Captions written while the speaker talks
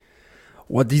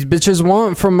What these bitches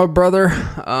want from my brother.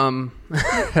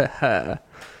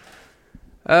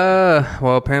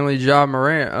 Well, apparently Ja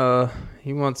Morant,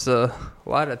 he wants a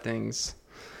lot of things,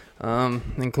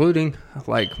 including,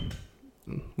 like,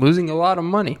 losing a lot of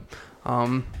money.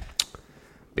 But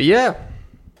yeah,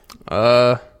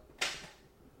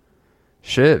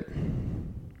 shit.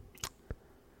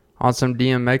 On some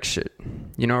DMX shit.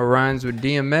 You know what rhymes with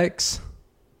DMX?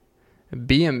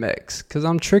 BMX, because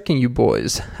I'm tricking you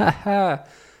boys. Haha.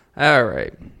 All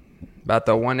right. About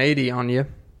the 180 on you.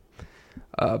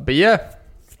 But yeah.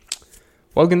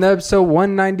 Welcome to episode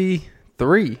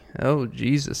 193. Oh,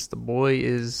 Jesus. The boy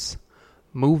is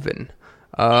moving.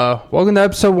 Welcome to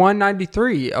episode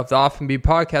 193 of the Off and Be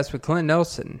Podcast with Clint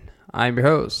Nelson. I'm your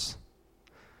host,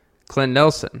 Clint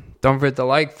Nelson. Don't forget to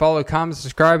like, follow, comment,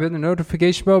 subscribe, hit the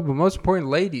notification bell. But most important,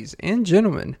 ladies and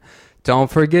gentlemen,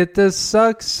 don't forget to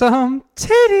suck some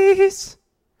titties.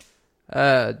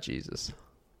 Jesus.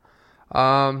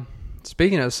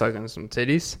 Speaking of sucking some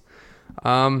titties,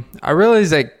 I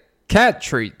realized that cat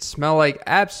treats smell like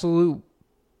absolute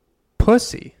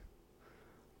pussy.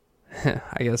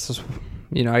 I guess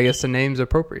the name's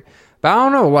appropriate. But I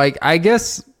don't know, I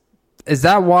guess, is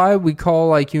that why we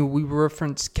call, we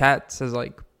reference cats as,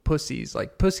 pussies,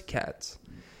 like pussycats?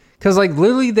 Because,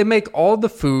 literally, they make all the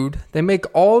food, they make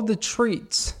all the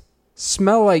treats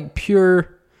smell like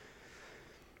pure,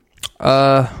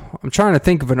 I'm trying to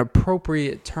think of an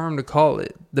appropriate term to call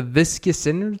it. The viscous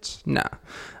innards? Nah.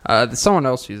 Someone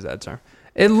else used that term.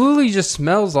 It literally just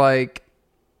smells like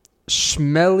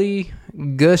smelly,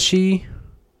 gushy,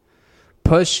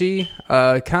 pushy,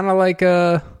 kind of like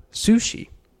sushi.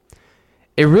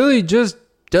 It really just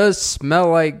does smell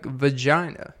like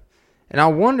vagina. And I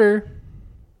wonder...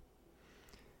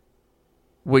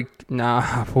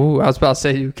 I was about to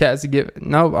say you cats give it.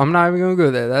 No, I'm not even gonna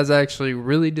go there. That's actually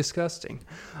really disgusting.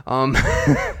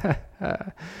 It's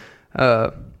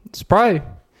probably,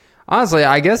 honestly,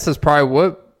 I guess that's probably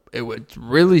what it would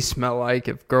really smell like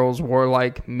if girls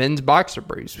wore men's boxer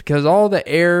briefs, because all the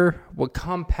air would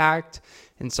compact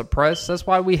and suppress. That's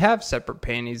why we have separate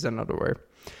panties and underwear.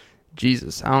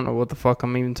 Jesus, I don't know what the fuck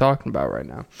I'm even talking about right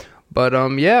now. But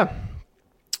yeah,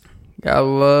 gotta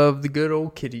love the good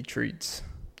old kitty treats.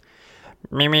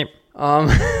 Meep.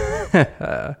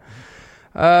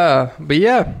 But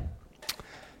yeah.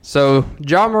 So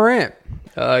Ja Morant,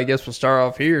 I guess we'll start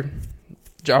off here.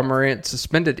 Ja Morant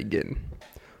suspended again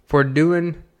for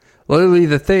doing literally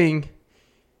the thing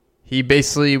he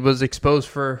basically was exposed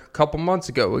for a couple months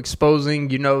ago, exposing,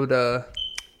 the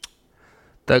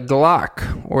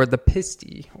Glock or the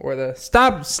pisty or the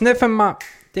stop sniffing my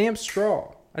damn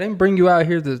straw. I didn't bring you out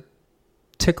here to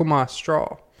tickle my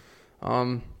straw.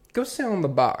 Go sit on the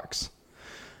box.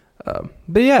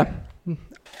 But yeah.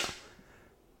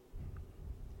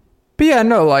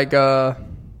 No,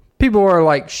 people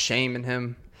are shaming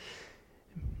him.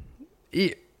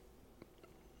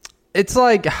 It's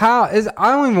I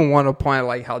don't even want to point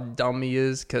out how dumb he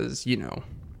is, because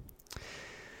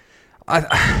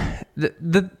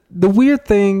the weird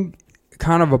thing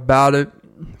kind of about it,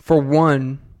 for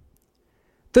one,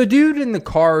 the dude in the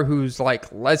car who's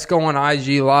let's go on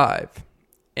IG Live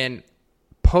and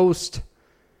post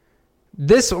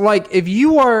this, if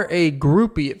you are a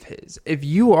groupie of his, if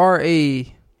you are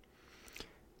a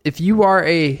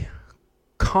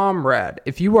comrade,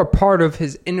 if you are part of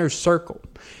his inner circle,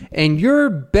 and you're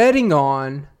betting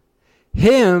on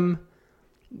him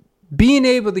being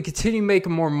able to continue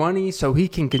making more money so he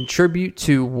can contribute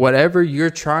to whatever you're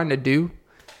trying to do,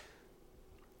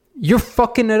 you're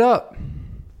fucking it up.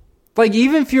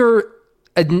 Even if your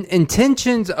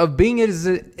intentions of being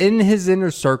in his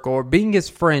inner circle or being his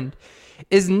friend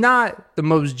is not the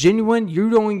most genuine, you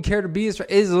don't even care to be his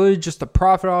friend, it's literally just to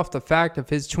profit off the fact of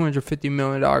his $250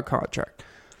 million contract.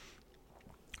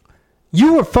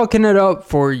 You are fucking it up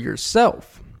for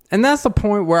yourself. And that's the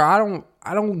point where I don't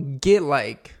get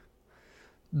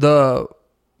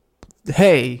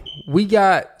hey, we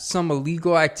got some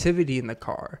illegal activity in the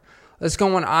car. Let's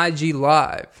go on IG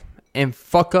Live and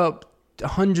fuck up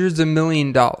hundreds of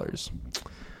 $1,000,000.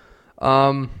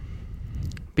 But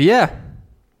yeah,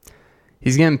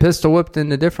 he's getting pistol whipped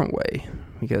in a different way,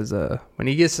 because when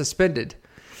he gets suspended,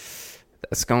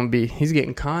 he's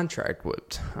getting contract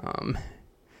whipped.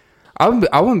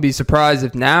 I wouldn't be surprised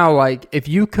if now, if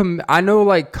you I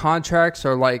know contracts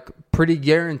are pretty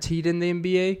guaranteed in the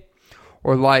NBA,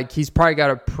 or he's probably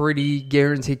got a pretty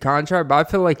guaranteed contract, but I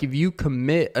feel if you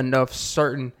commit enough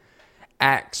certain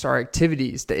acts or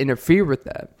activities to interfere with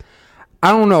that,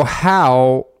 I don't know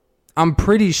how. I'm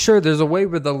pretty sure there's a way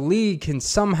where the league can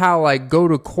somehow go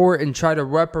to court and try to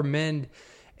reprimand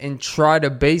and try to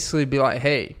basically be like,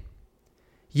 hey,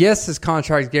 yes, his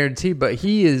contract is guaranteed, but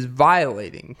he is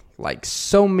violating like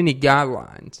so many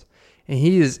guidelines, and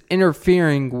he is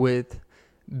interfering with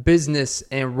business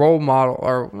and role model,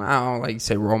 or I don't like to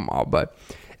say role model, but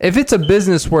if it's a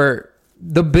business where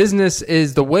the business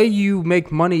is the way you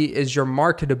make money is your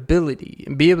marketability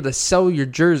and be able to sell your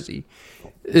jersey,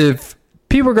 if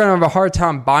people are going to have a hard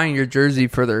time buying your jersey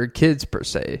for their kids per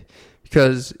se,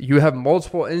 because you have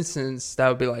multiple instances that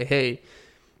would be like, hey,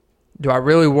 do I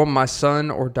really want my son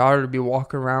or daughter to be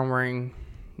walking around wearing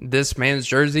this man's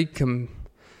jersey?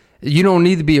 You don't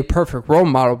need to be a perfect role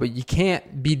model, but you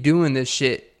can't be doing this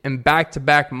shit in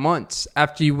back-to-back months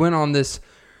after you went on this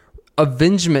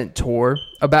avengement tour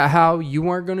about how you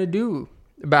weren't going to do,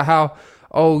 about how,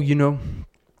 oh, you know,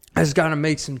 I just got to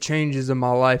make some changes in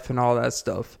my life and all that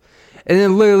stuff. And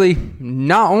then literally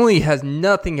not only has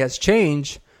nothing has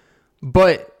changed,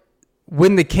 but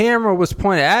when the camera was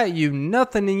pointed at you,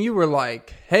 nothing in you were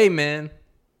like, hey, man,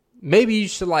 maybe you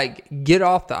should, like, get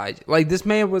off the IG. Like, this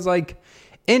man was, like,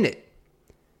 in it.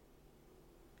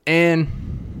 And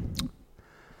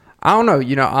I don't know,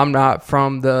 you know, I'm not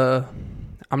from the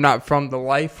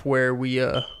life where we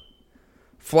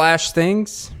flash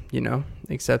things, you know,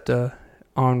 except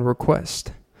on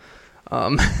request.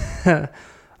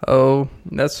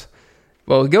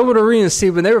 Well, Gilbert Arenas, see,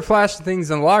 when they were flashing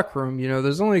things in the locker room, you know,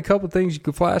 there's only a couple things you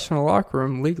could flash in the locker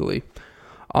room legally.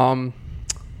 I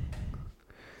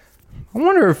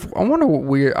wonder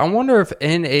if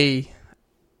in a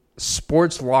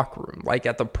sports locker room, like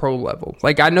at the pro level,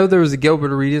 like I know there was a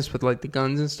Gilbert Arenas with like the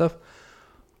guns and stuff.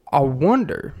 I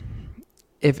wonder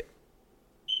if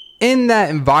in that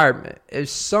environment, if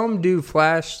some dude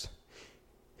flashed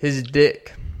his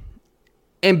dick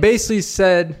and basically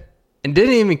said, and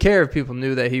didn't even care if people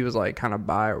knew that he was like kind of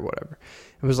bi or whatever.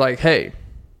 It was like, hey,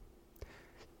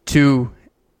 to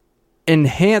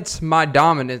enhance my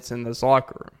dominance in this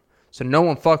locker room so no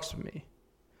one fucks with me,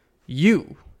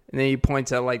 you, and then he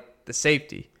points at like the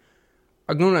safety,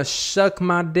 are going to suck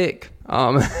my dick.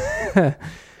 And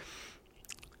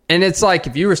it's like,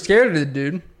 if you were scared of the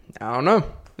dude, I don't know.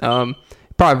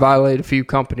 Probably violate a few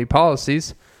company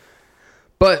policies.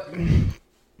 But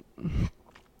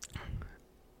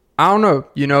I don't know.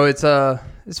 You know, it's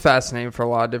fascinating for a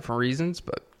lot of different reasons,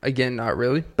 but again, not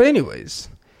really. But anyways,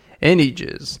 any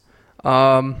jizz.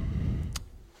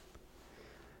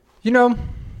 You know,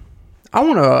 I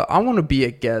wanna be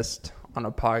a guest on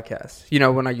a podcast. You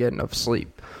know, when I get enough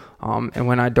sleep, and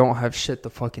when I don't have shit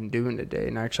to fucking do in the day,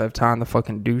 and I actually have time to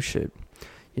fucking do shit.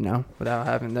 You know, without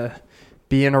having to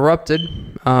be interrupted.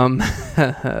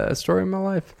 A story of my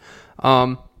life.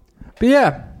 But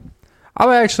yeah. I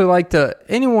would actually like to,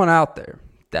 anyone out there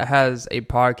that has a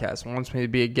podcast and wants me to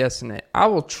be a guest in it, I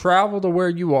will travel to where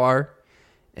you are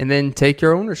and then take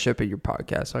your ownership of your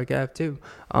podcast so I can have two.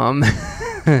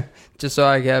 Just so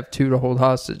I can have two to hold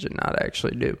hostage and not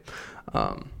actually do.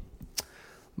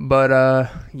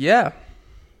 Yeah.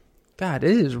 God,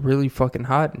 it is really fucking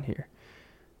hot in here.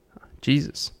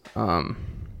 Jesus. But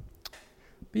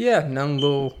yeah, nothing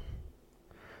little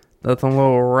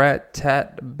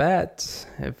rat-tat-bat.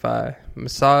 If I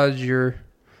massage your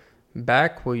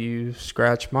back, will you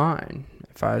scratch mine?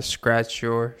 If I scratch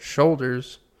your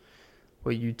shoulders,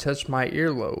 will you touch my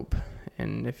earlobe?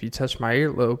 And if you touch my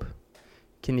earlobe,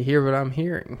 can you hear what I'm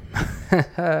hearing?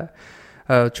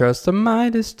 Oh, trust the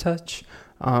Midas touch.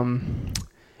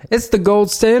 It's the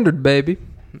gold standard, baby.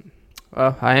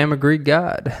 I am a Greek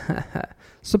god.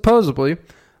 Supposedly.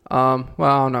 Well,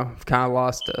 I don't know. I've kind of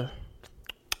lost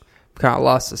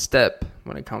a step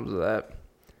when it comes to that.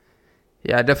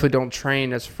 Yeah, I definitely don't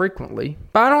train as frequently.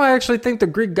 But I don't actually think the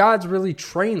Greek gods really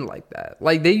train like that.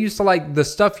 Like, they used to, like, the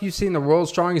stuff you see in the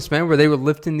World's Strongest Man where they were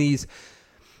lifting these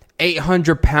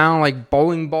 800-pound, like,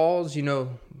 bowling balls, you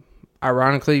know,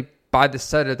 ironically, by the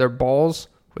set of their balls,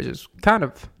 which is kind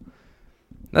of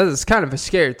a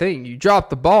scary thing. You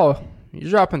drop the ball, you're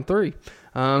dropping 3.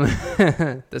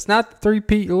 That's not the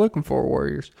 3-peat you're looking for,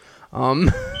 Warriors.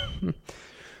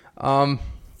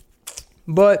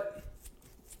 But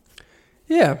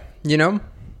yeah, you know,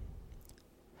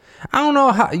 I don't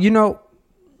know how, you know,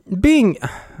 being,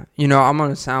 you know, I'm going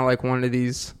to sound like one of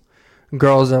these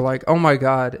girls that are like, oh my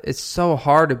God, it's so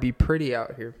hard to be pretty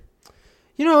out here.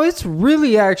 You know, it's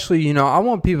really actually, you know, I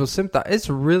want people to sympathize. It's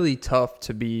really tough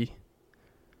to be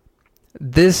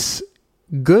this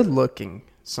good looking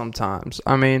sometimes.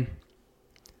 I mean,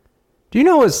 do you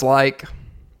know what it's like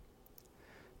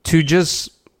to just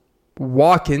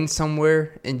walk in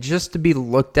somewhere and just to be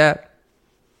looked at?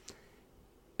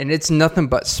 And it's nothing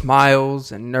but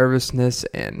smiles and nervousness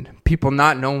and people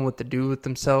not knowing what to do with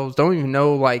themselves. Don't even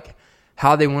know, like,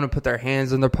 how they want to put their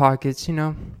hands in their pockets, you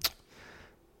know.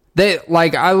 I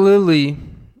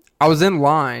was in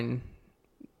line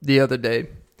the other day,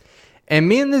 and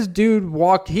me and this dude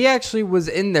walked. He actually was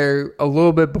in there a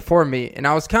little bit before me, and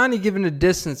I was kind of giving a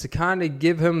distance to kind of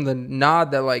give him the nod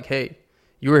that, like, hey,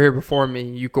 you were here before me.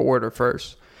 You could order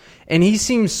first. And he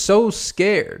seems so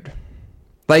scared.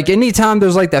 Like, anytime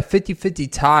there's like that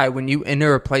 50-50 tie when you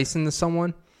enter a place into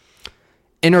someone,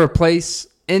 enter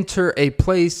a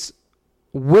place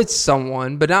with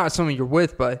someone, but not someone you're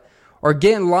with, or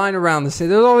get in line around the same.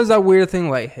 There's always that weird thing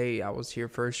like, hey, I was here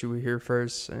first, you were here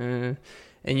first. And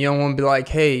you don't want to be like,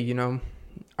 hey, you know,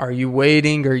 are you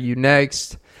waiting? Are you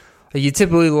next? You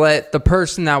typically let the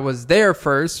person that was there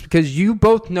first, because you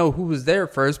both know who was there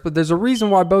first, but there's a reason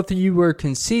why both of you were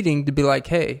conceding to be like,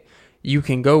 hey, you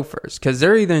can go first. Because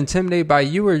they're either intimidated by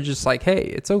you or just like, hey,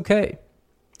 it's okay.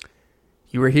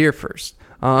 You were here first.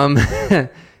 You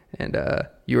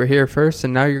were here first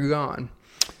and now you're gone.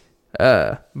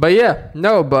 Here's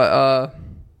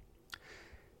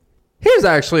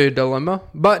actually a dilemma.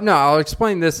 But no, I'll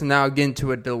explain this and now I'll get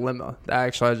into a dilemma that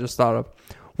actually I just thought of.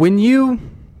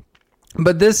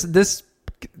 But this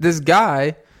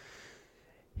guy,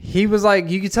 he was like,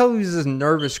 you could tell he was this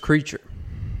nervous creature.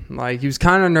 Like, he was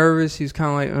kind of nervous. He was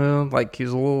kind of like he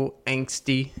was a little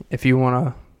angsty, if you want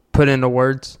to put into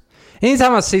words.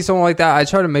 Anytime I see someone like that, I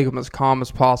try to make him as calm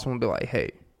as possible and be like,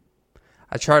 hey.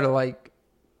 I try to, like,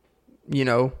 you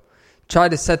know, try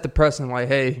to set the person like,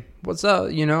 hey, what's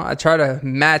up? You know, I try to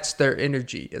match their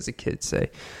energy, as the kids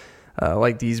say.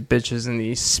 Like these bitches in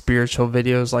these spiritual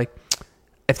videos, like,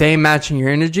 if they ain't matching your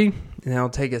energy and they'll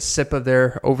take a sip of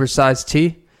their oversized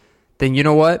tea, then you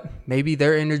know what? Maybe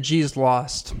their energy is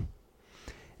lost.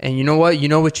 And you know what? You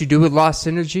know what you do with lost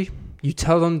energy? You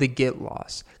tell them to get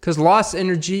lost. Because lost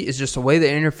energy is just a way to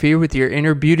interfere with your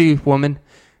inner beauty woman.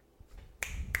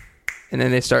 And then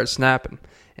they start snapping.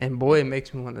 And boy, it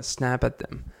makes me want to snap at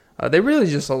them. They really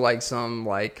just look like some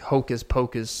like hocus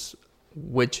pocus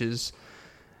witches.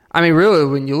 I mean, really,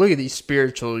 when you look at these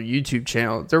spiritual YouTube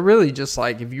channels, they're really just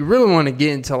like, if you really want to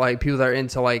get into like people that are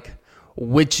into like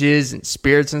witches and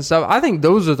spirits and stuff, I think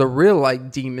those are the real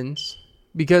like demons,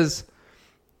 because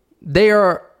they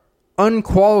are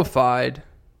unqualified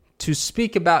to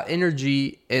speak about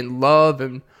energy and love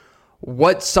and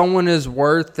what someone is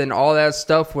worth and all that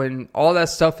stuff, when all that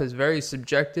stuff is very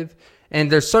subjective.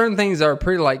 And there's certain things that are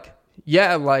pretty like,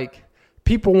 yeah, like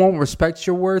people won't respect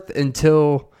your worth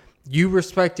until you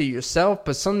respect it yourself.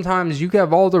 But sometimes you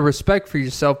have all the respect for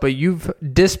yourself, but you've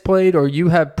displayed or you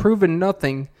have proven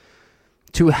nothing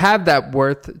to have that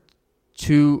worth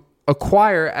to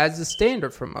acquire as a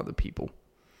standard from other people.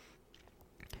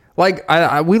 Like,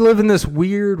 we live in this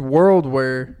weird world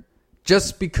where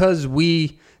just because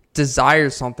we desire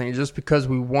something, just because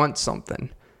we want something,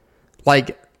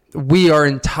 like, we are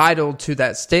entitled to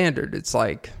that standard. It's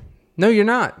like, no, you're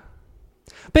not.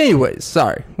 But anyways,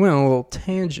 sorry, went on a little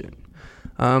tangent.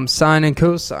 Sine and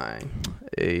cosine.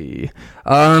 Hey.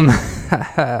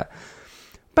 But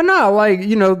no, like,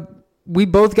 you know, we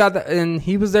both got that, and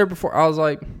he was there before. I was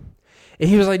like, and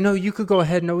he was like, no, you could go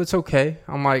ahead. No, it's okay.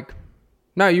 I'm like,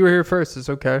 no, you were here first. It's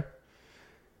okay.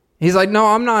 He's like, no,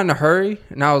 I'm not in a hurry.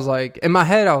 And I was like, in my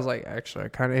head, I was like, actually, I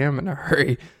kind of am in a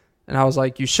hurry. And I was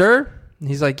like, you sure? And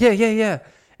he's like, yeah.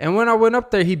 And when I went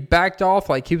up there, he backed off.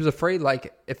 Like, he was afraid,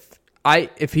 like, if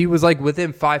he was like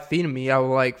within 5 feet of me, I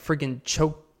would like freaking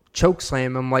choke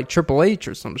slam him like Triple H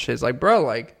or some shit. It's like, bro,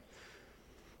 like,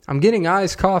 I'm getting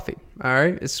iced coffee. All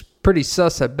right. It's pretty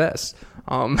sus at best.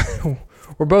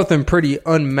 We're both in pretty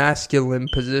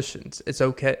unmasculine positions. It's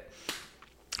okay.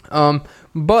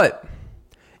 But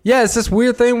yeah, it's this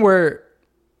weird thing where,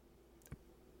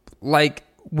 like,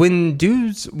 when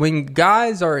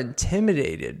guys are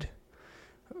intimidated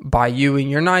by you,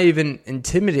 and you're not even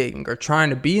intimidating or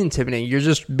trying to be intimidating, you're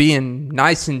just being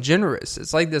nice and generous.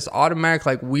 It's like this automatic,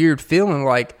 like, weird feeling,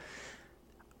 like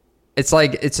it's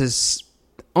this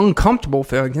uncomfortable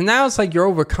feeling. And now it's like you're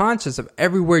overconscious of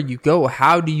everywhere you go.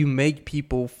 How do you make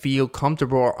people feel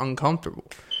comfortable or uncomfortable?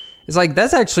 It's like,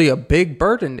 that's actually a big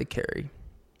burden to carry.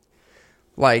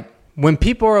 Like, when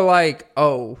people are like,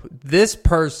 oh, this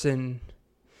person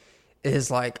is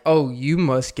like, oh, you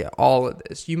must get all of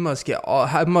this. You must get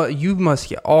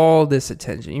all this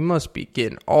attention. You must be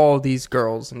getting all these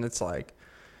girls. And it's like,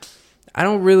 I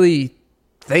don't really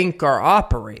think or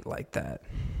operate like that.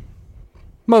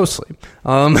 Mostly.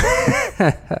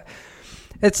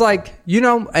 It's like, you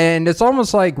know, and it's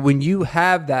almost like when you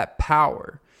have that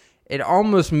power, it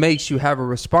almost makes you have a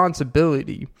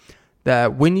responsibility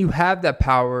that when you have that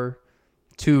power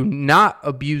to not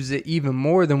abuse it even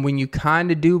more than when you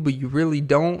kind of do, but you really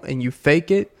don't, and you fake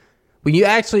it. When you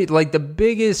actually, like, the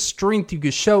biggest strength you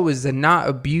could show is to not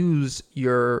abuse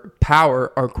your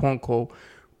power or quote unquote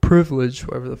privilege,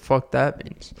 whatever the fuck that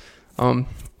means.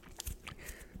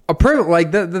 A privilege,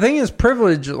 like, the thing is,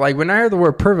 privilege, like, when I hear the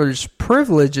word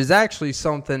privilege is actually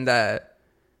something that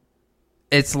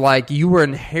it's like you were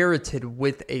inherited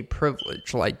with a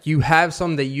privilege. Like, you have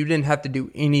something that you didn't have to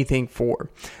do anything for.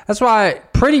 That's why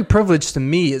pretty privilege to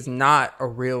me is not a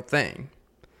real thing.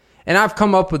 And I've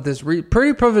come up with this.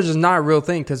 Pretty privilege is not a real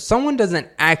thing because someone doesn't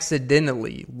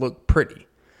accidentally look pretty.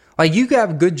 Like, you can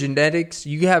have good genetics,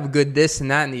 you can have good this and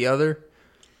that and the other,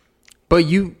 but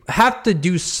you have to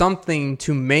do something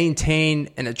to maintain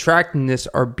an attractiveness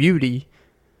or beauty,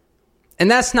 and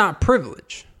that's not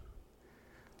privilege.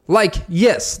 Like,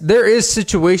 yes, there is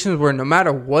situations where no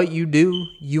matter what you do,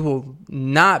 you will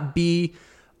not be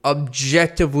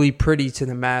objectively pretty to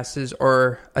the masses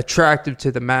or attractive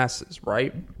to the masses,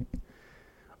 right?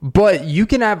 But you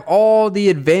can have all the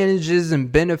advantages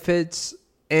and benefits,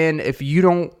 and if you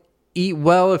don't eat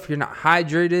well, if you're not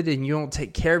hydrated and you don't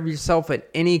take care of yourself at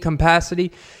any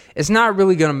capacity, it's not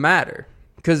really going to matter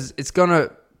because it's going to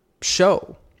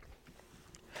show.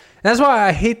 And that's why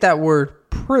I hate that word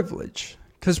privilege,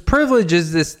 because privilege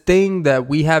is this thing that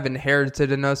we have inherited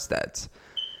in us that's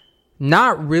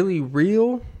not really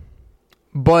real,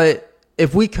 but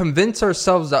if we convince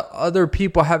ourselves that other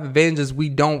people have advantages we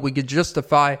don't, we could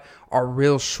justify our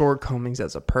real shortcomings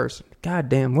as a person. God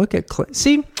damn, look at Clint.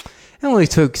 See, it only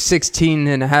took 16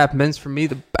 and a half minutes for me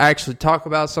to actually talk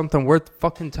about something worth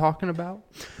fucking talking about.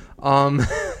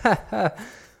 But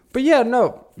yeah,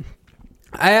 no.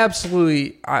 I don't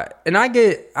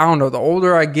know, the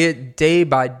older I get day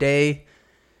by day,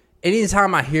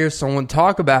 anytime I hear someone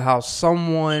talk about how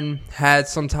someone had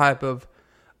some type of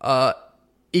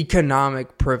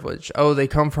economic privilege. Oh, they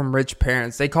come from rich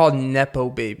parents. They call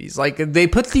Nepo Babies. Like, they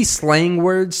put these slang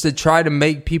words to try to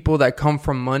make people that come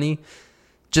from money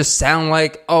just sound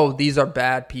like, oh, these are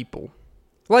bad people.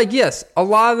 Like, yes, a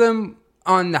lot of them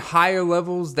on the higher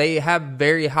levels, they have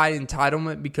very high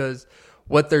entitlement because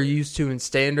what they're used to in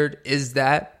standard is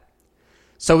that.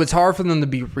 So it's hard for them to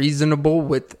be reasonable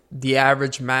with the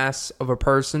average mass of a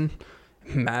person.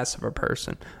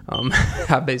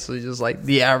 I basically just like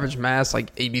the average mass,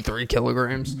 like 83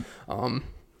 kilograms.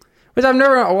 Which I've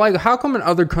never, like, how come in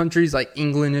other countries like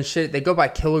England and shit, they go by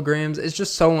kilograms? It's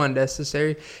just so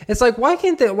unnecessary. It's like, why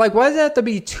can't they, like, why does it have to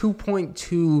be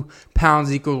 2.2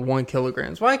 pounds equals 1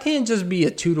 kilograms? Why can't it just be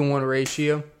a 2-to-1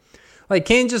 ratio? Like,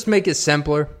 can't just make it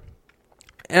simpler?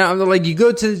 And I'm like, you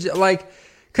go to, like,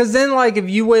 because then, like, if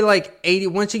you weigh, like, 80,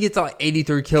 once you get to, like,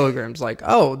 83 kilograms, like,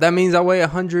 oh, that means I weigh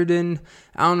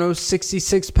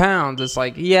 66 pounds. It's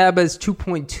like, yeah, but it's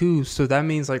 2.2, so that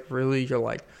means, like, really, you're,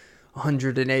 like,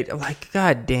 108. Like,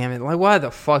 god damn it. Like, why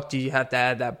the fuck do you have to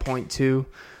add that 0.2?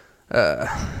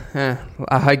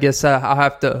 I guess I'll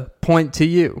have to point to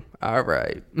you. All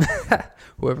right.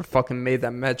 Whoever fucking made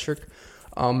that metric,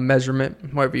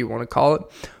 measurement, whatever you want to call it.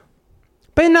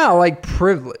 But no, like,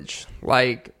 privilege,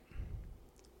 like,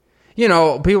 you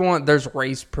know, people want, there's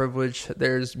race privilege,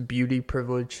 there's beauty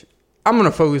privilege. I'm going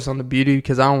to focus on the beauty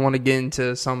because I don't want to get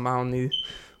into something I don't need.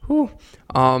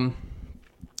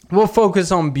 We'll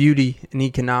focus on beauty and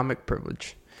economic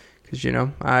privilege because, you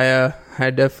know, I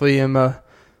definitely am a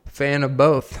fan of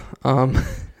both.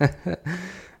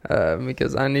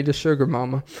 Because I need a sugar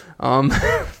mama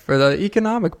for the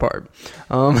economic part.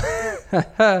 No,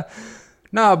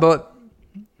 but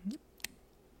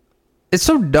it's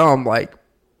so dumb. Like,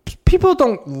 people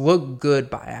don't look good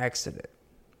by accident.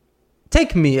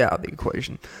 Take me out of the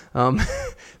equation.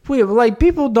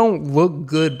 People don't look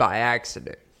good by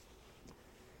accident.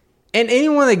 And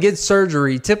anyone that gets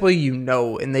surgery, typically, you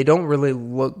know, and they don't really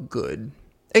look good.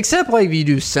 Except, like, if you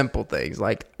do simple things,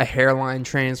 like a hairline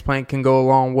transplant can go a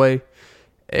long way.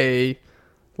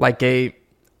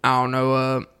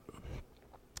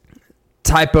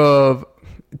 Type of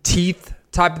teeth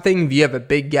type of thing. If you have a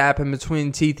big gap in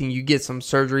between teeth and you get some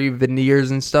surgery,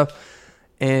 veneers and stuff,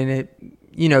 and it,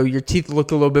 you know, your teeth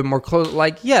look a little bit more close.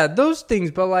 Like, yeah, those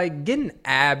things, but, like, getting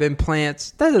ab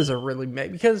implants, that doesn't really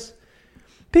make, because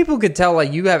people could tell,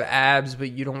 like, you have abs,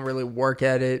 but you don't really work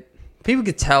at it. People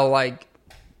could tell, like,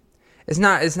 it's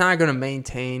not going to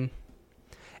maintain.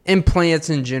 Implants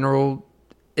in general,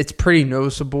 it's pretty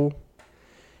noticeable.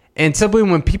 And typically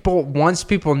once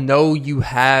people know you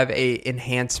have a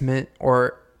enhancement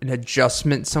or an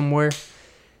adjustment somewhere,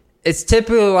 it's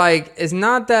typically like, it's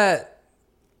not that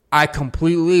I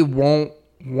completely won't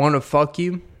want to fuck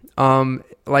you.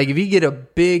 Like, if you get a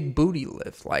big booty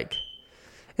lift, like,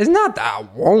 it's not that I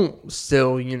won't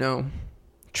still, you know,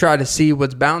 try to see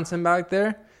what's bouncing back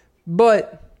there.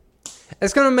 But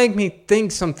it's going to make me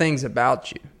think some things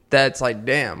about you. That's like,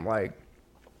 damn, like,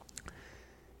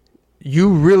 you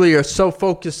really are so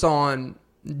focused on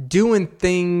doing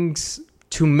things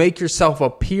to make yourself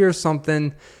appear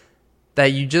something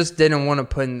that you just didn't want to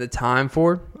put in the time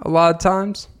for a lot of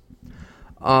times.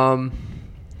 But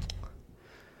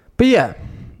yeah,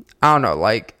 I don't know.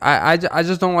 Like, I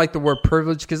just don't like the word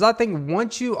privilege, because I think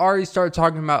once you already start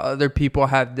talking about other people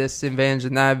have this advantage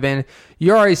and that advantage,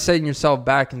 you're already setting yourself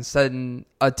back and setting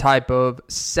a type of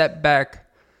setback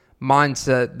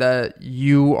mindset that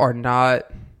you are not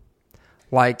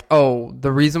like, oh,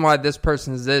 the reason why this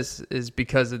person is this is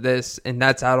because of this, and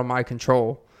that's out of my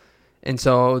control. And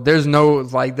so there's no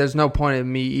point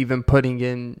in me even putting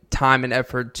in time and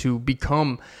effort to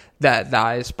become that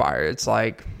I aspire. It's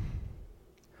like,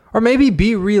 or maybe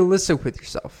be realistic with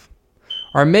yourself.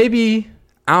 Or maybe,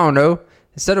 I don't know,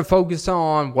 instead of focusing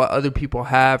on what other people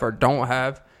have or don't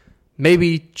have,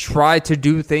 maybe try to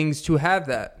do things to have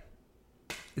that.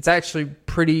 It's actually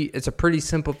it's a pretty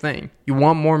simple thing. You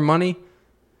want more money?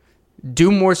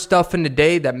 Do more stuff in the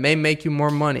day that may make you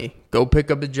more money. Go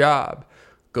pick up a job.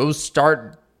 Go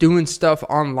start doing stuff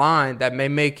online that may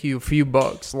make you a few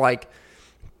bucks. Like,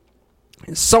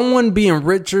 someone being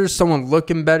richer, someone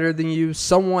looking better than you,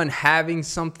 someone having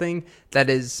something that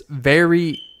is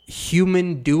very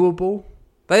human doable.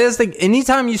 Like, that's like,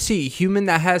 anytime you see a human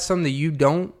that has something that you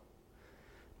don't,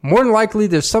 more than likely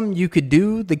there's something you could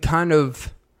do to kind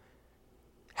of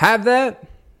have that.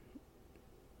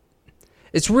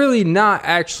 It's really not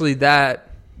actually that.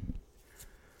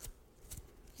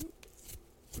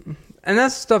 And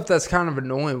that's stuff that's kind of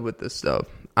annoying with this stuff.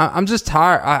 I'm just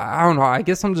tired. I don't know. I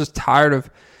guess I'm just tired of...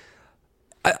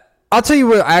 I'll tell you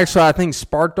what actually I think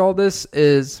sparked all this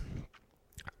is...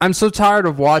 I'm so tired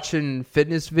of watching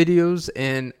fitness videos,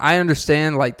 and I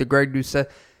understand, like the Greg Doucette,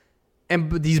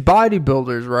 and these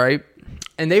bodybuilders, right?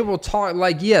 And they will talk,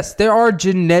 like, yes, there are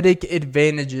genetic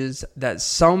advantages that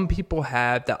some people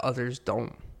have that others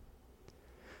don't.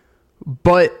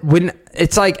 But when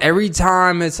it's like every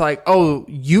time it's like, oh,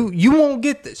 you won't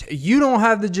get this. You don't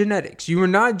have the genetics. You are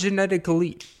not genetic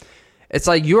elite. It's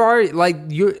like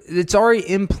it's already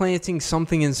implanting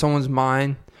something in someone's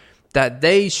mind that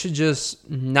they should just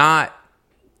not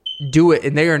do it,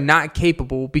 and they are not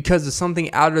capable because of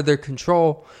something out of their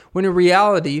control. When in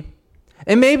reality,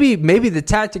 and maybe the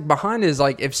tactic behind it is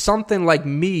like, if something like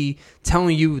me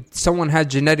telling you someone had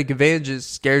genetic advantages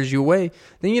scares you away,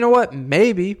 then you know what?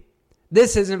 Maybe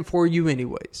this isn't for you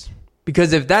anyways.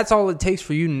 Because if that's all it takes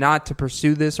for you not to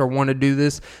pursue this or want to do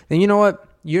this, then you know what?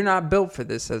 You're not built for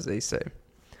this, as they say.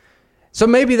 So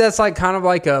maybe that's like kind of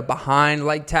like a behind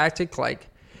like tactic. Like,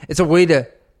 it's a way to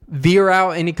veer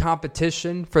out any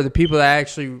competition for the people that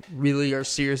actually really are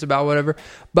serious about whatever.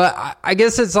 But I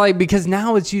guess it's like, because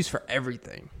now it's used for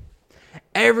everything.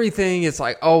 Everything is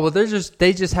like, oh, well, they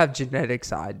just have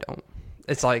genetics. I don't.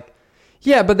 It's like,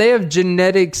 yeah, but they have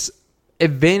genetics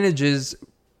advantages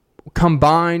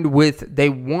combined with they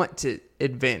want it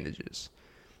advantages.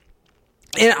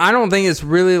 And I don't think it's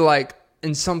really like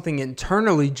in something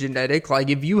internally genetic. Like,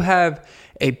 if you have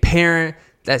a parent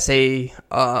that's a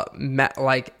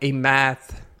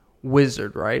math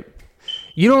wizard, right?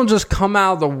 You don't just come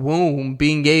out of the womb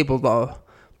being able to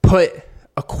put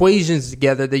equations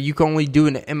together that you can only do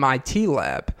in an MIT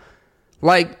lab.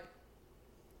 Like,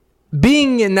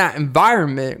 being in that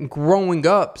environment, growing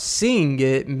up, seeing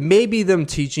it, maybe them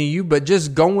teaching you, but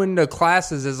just going to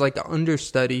classes as like an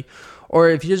understudy. Or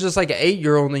if you're just like an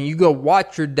 8-year-old and you go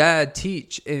watch your dad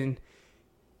teach and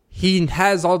he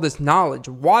has all this knowledge,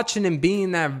 watching him being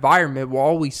in that environment will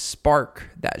always spark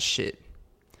that shit.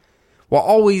 Will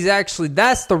always actually,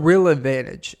 that's the real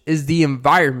advantage, is the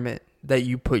environment that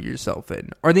you put yourself in,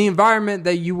 or the environment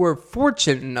that you were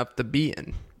fortunate enough to be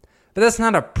in. But that's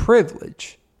not a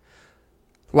privilege.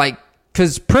 Like,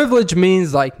 because privilege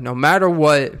means like, no matter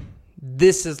what,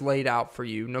 this is laid out for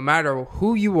you. No matter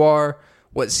who you are,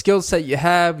 what skill set you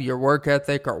have, your work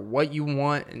ethic, or what you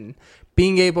want, and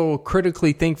being able to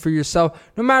critically think for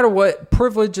yourself, no matter what,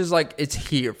 privilege is like, it's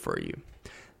here for you.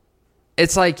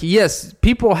 It's like, yes,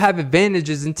 people have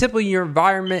advantages, and typically your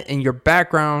environment and your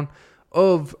background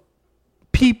of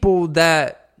people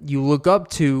that you look up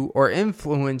to or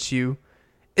influence you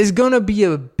is going to be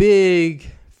a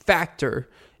big factor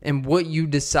in what you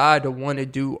decide to want to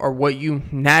do, or what you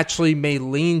naturally may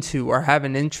lean to or have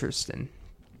an interest in.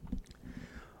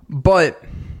 But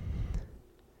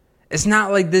it's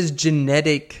not like this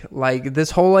genetic, like this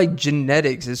whole like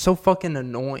genetics is so fucking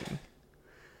annoying.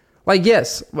 Like,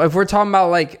 yes, if we're talking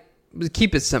about like,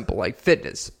 keep it simple, like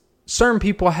fitness. certain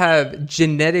people have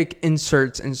genetic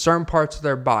inserts in certain parts of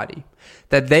their body,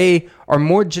 that they are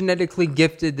more genetically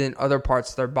gifted than other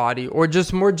parts of their body, or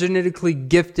just more genetically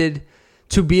gifted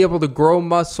to be able to grow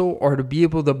muscle or to be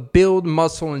able to build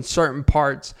muscle in certain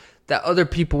parts that other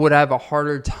people would have a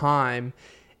harder time.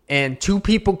 And two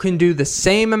people can do the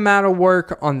same amount of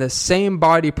work on the same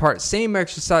body part, same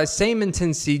exercise, same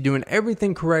intensity, doing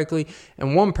everything correctly,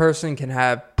 and one person can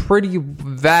have pretty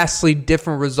vastly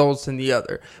different results than the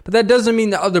other. But that doesn't mean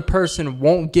the other person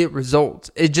won't get results.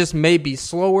 It just may be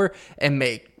slower and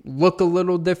may look a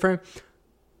little different.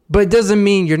 But it doesn't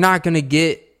mean you're not going to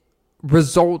get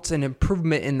results and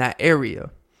improvement in that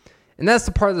area. And that's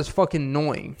the part that's fucking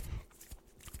annoying.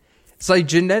 It's like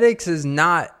genetics is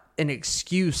not an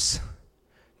excuse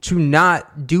to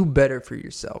not do better for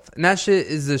yourself. And that shit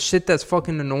is the shit that's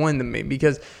fucking annoying to me,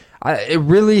 because it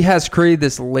really has created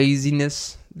this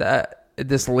laziness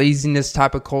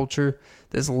type of culture,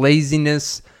 this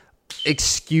laziness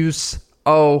excuse.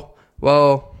 Oh,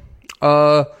 well,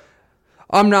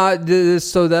 I'm not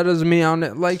this, so that doesn't mean I'm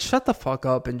like, shut the fuck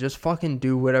up and just fucking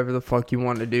do whatever the fuck you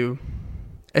want to do.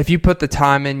 If you put the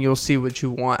time in, you'll see what you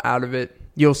want out of it.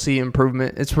 You'll see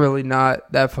improvement. It's really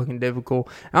not that fucking difficult.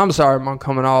 I'm sorry I'm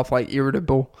coming off like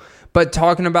irritable, but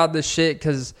talking about this shit,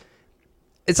 because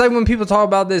it's like when people talk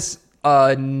about this,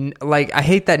 like, I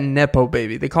hate that Nepo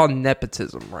baby. They call it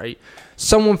nepotism, right?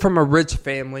 Someone from a rich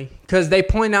family, because they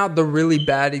point out the really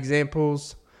bad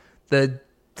examples,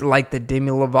 like the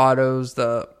Demi Lovato's,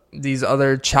 these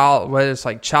other whether it's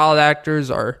like child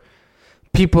actors or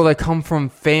people that come from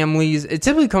families. It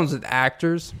typically comes with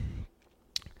actors,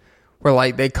 where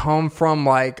like they come from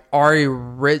like already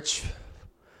rich,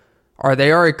 or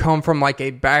they already come from like a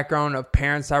background of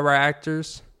parents that were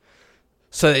actors.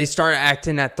 So they started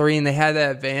acting at 3 and they had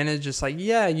that advantage. It's like,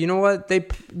 yeah, you know what? They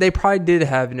probably did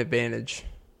have an advantage.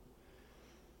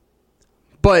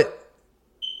 But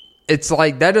it's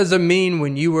like, that doesn't mean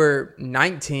when you were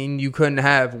 19, you couldn't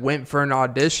have went for an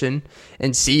audition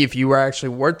and see if you were actually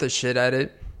worth the shit at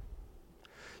it.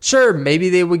 Sure, maybe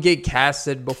they would get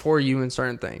casted before you in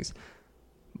certain things.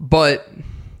 But,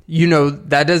 you know,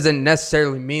 that doesn't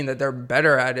necessarily mean that they're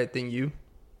better at it than you.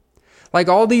 Like,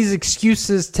 all these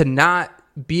excuses to not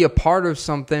be a part of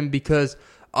something because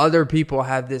other people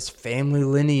have this family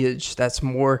lineage that's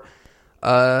more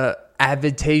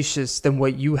advantageous than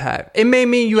what you have. It may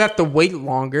mean you have to wait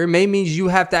longer. It may mean you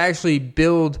have to actually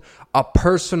build a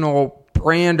personal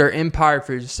brand or empire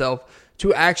for yourself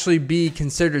to actually be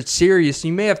considered serious.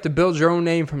 You may have to build your own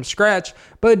name from scratch,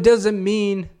 but it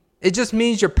just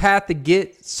means your path to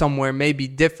get somewhere may be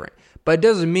different. But it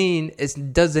doesn't mean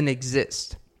it doesn't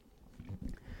exist.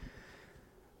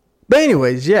 But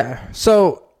anyways, yeah.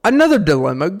 So another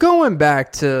dilemma, going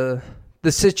back to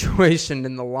the situation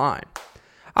in the line.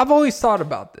 I've always thought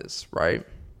about this, right?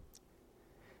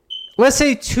 Let's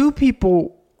say two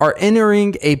people are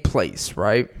entering a place,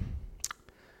 right?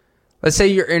 Let's say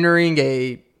you're entering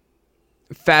a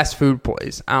fast food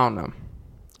place. I don't know.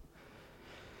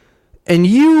 And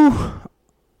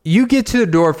you get to the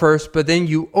door first, but then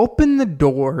you open the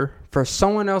door for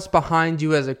someone else behind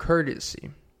you as a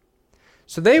courtesy.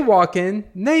 So they walk in,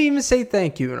 and they even say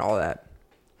thank you and all that.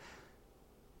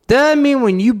 Does that mean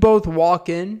when you both walk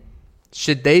in,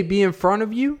 should they be in front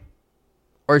of you?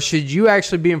 Or should you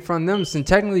actually be in front of them, since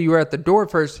technically you were at the door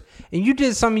first and you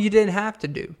did something you didn't have to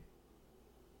do?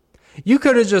 You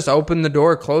could have just opened the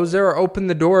door, closed it, or opened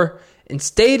the door and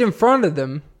stayed in front of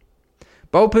them,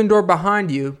 but open the door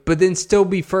behind you, but then still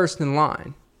be first in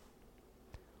line.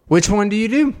 Which one do you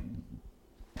do?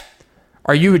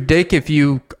 Are you a dick if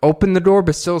you open the door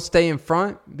but still stay in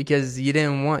front because you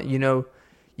didn't want,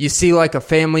 you see like a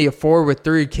family of 4 with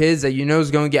 3 kids that you know is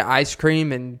going to get ice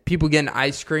cream, and people getting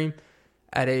ice cream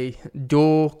at a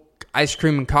dual ice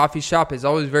cream and coffee shop is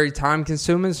always very time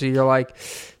consuming. So you're like,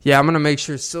 yeah, I'm going to make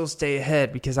sure to still stay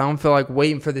ahead because I don't feel like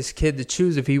waiting for this kid to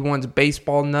choose if he wants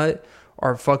baseball nut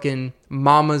or fucking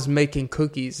mama's making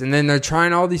cookies. And then they're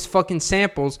trying all these fucking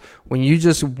samples when you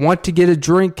just want to get a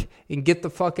drink and get the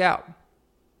fuck out.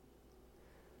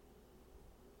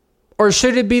 Or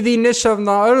should it be the initiative of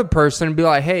the other person and be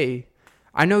like, hey,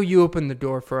 I know you opened the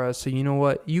door for us, so you know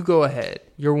what? You go ahead.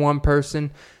 You're one person.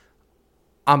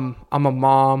 I'm a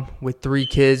mom with 3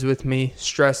 kids with me,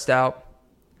 stressed out.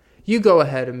 You go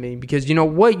ahead of me because you know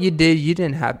what you did, you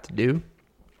didn't have to do.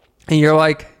 And you're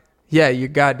like, yeah, you're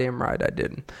goddamn right, I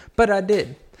didn't. But I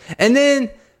did. And then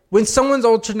when someone's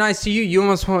ultra nice to you, you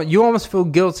almost feel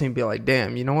guilty and be like,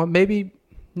 damn, you know what? Maybe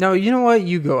No, you know what?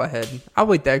 You go ahead. I'll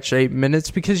wait the extra 8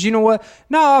 minutes because you know what?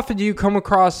 Not often do you come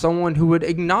across someone who would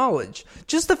acknowledge.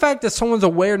 Just the fact that someone's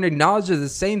aware and acknowledges the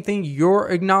same thing you're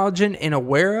acknowledging and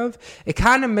aware of, it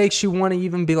kind of makes you want to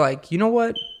even be like, you know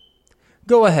what?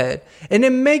 Go ahead. And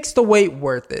it makes the wait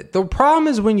worth it. The problem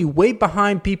is when you wait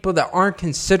behind people that aren't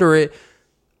considerate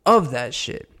of that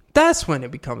shit. That's when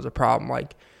it becomes a problem.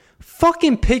 Like,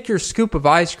 fucking pick your scoop of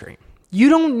ice cream. You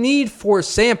don't need 4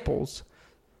 samples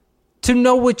to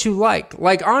know what you like.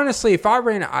 Like, honestly, if I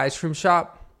ran an ice cream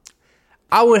shop,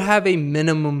 I would have a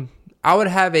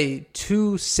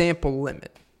 2 sample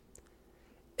limit.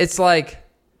 It's like,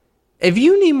 if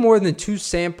you need more than 2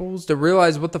 samples to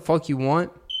realize what the fuck you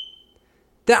want,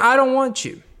 then I don't want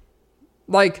you.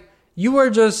 Like, you are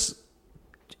just,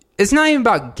 it's not even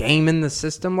about gaming the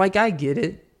system. Like, I get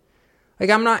it. Like,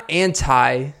 I'm not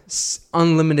anti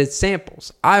unlimited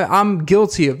samples. I'm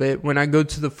guilty of it when I go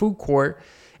to the food court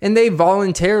and they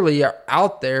voluntarily are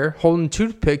out there holding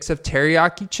toothpicks of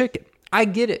teriyaki chicken. I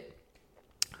get it.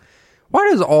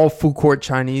 Why does all food court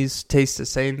Chinese taste the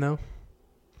same though?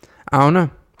 I don't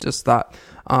know. Just thought.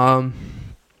 I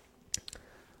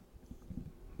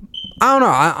don't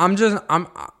know.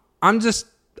 I'm just.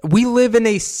 We live in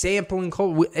a sampling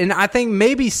culture, and I think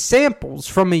maybe samples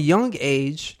from a young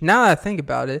age. Now that I think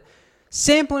about it,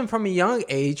 sampling from a young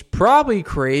age probably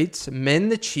creates men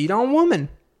that cheat on women.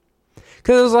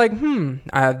 Because it's like,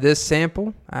 I have this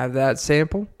sample, I have that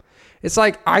sample. It's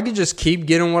like I could just keep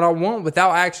getting what I want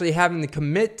without actually having to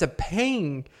commit to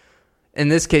paying, in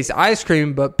this case, ice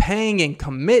cream, but paying and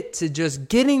commit to just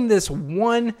getting this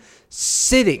one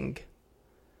sitting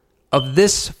of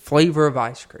this flavor of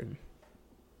ice cream.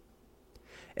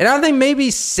 And I think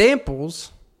maybe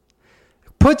samples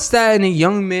puts that in a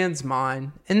young man's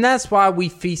mind. And that's why we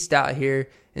feast out here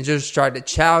and just try to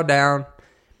chow down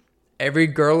every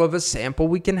girl of a sample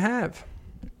we can have.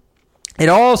 It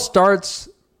all starts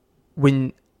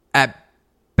at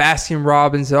Baskin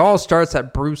Robbins. It all starts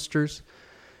at Brewster's.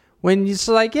 When you're just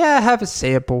like, yeah, have a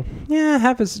sample.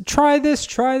 Yeah, try this,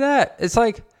 try that. It's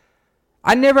like,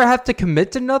 I never have to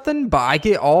commit to nothing, but I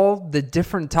get all the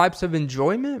different types of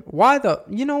enjoyment.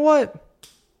 You know what?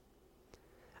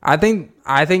 I think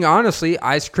honestly,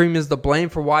 ice cream is the blame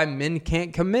for why men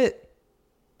can't commit.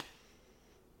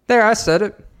 There, I said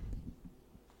it.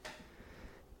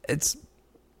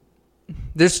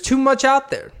 There's too much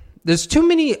out there. There's too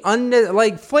many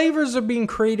flavors are being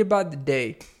created by the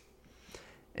day.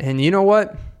 And you know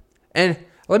what? And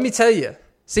let me tell you.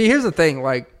 See, here's the thing,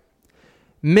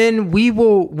 men,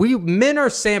 men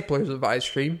are samplers of ice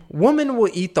cream. Women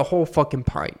will eat the whole fucking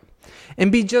pint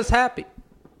and be just happy.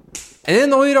 And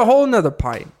then they'll eat a whole nother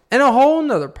pint and a whole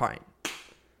nother pint.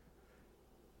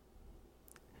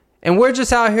 And we're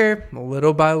just out here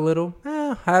little by little.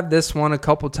 Have this one a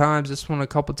couple times, this one a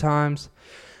couple times.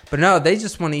 But no, they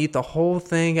just want to eat the whole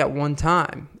thing at one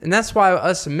time. And that's why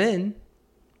us men,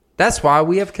 that's why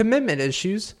we have commitment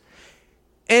issues.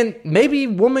 And maybe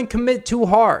women commit too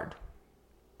hard.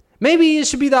 Maybe it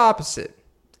should be the opposite.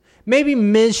 Maybe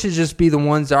men should just be the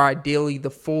ones that are ideally the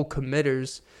full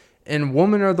committers, and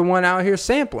women are the one out here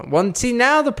sampling. Well, see,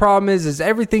 now the problem is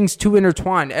everything's too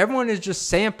intertwined. Everyone is just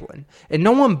sampling, and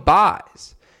no one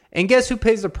buys. And guess who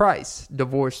pays the price?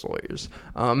 Divorce lawyers.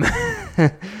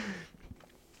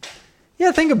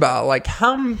 Yeah, think about it.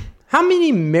 How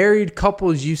many married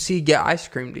couples you see get ice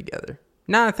cream together?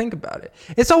 Now I think about it.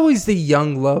 It's always the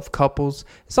young love couples.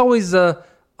 It's always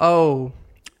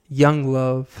young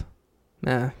love.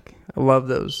 I love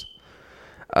those.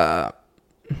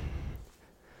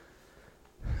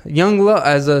 Young love,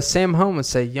 as Sam Home would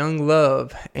say, young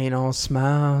love ain't all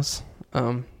smiles.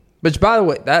 Which, by the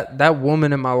way, that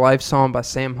Woman in My Life song by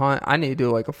Sam Hunt, I need to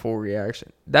do a full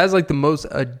reaction. That's the most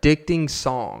addicting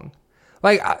song.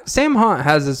 Sam Hunt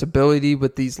has this ability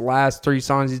with these last 3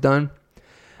 songs he's done.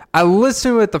 I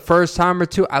listened to it the first time or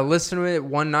two. I listened to it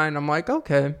one night and I'm like,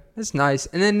 okay, it's nice.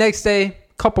 And then next day,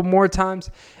 couple more times,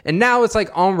 and now it's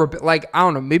on repeat. I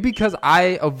don't know, maybe because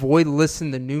I avoid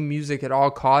listening to new music at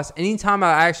all costs. Anytime I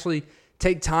actually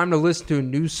take time to listen to a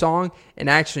new song and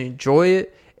actually enjoy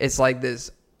it, it's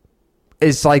this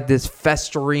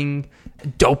festering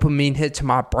dopamine hit to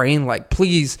my brain.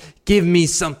 Please give me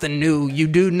something new. You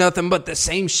do nothing but the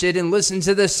same shit and listen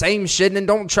to the same shit and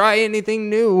don't try anything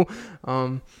new.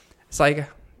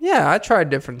 Yeah, I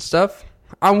tried different stuff.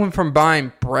 I went from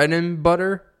buying bread and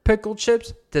butter pickle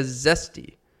chips to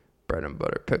zesty bread and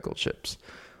butter pickle chips,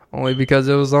 only because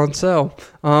it was on sale.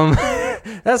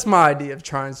 That's my idea of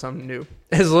trying something new.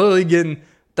 It's literally getting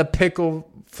the pickle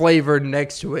flavor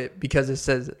next to it because it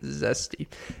says zesty.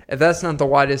 If that's not the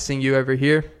widest thing you ever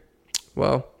hear,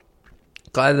 well,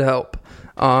 glad to help.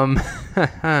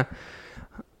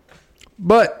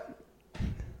 But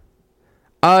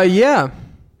yeah.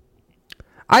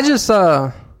 I just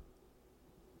yeah,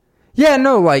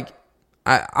 no, like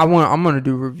I'm gonna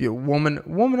do a review. Woman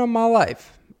of my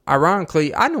life.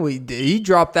 Ironically, I know he did. He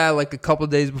dropped that like a couple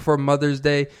days before Mother's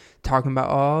Day, talking about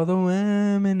all the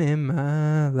women in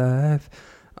my life.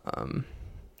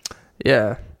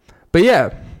 Yeah. But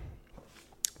yeah.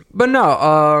 But no,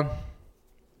 I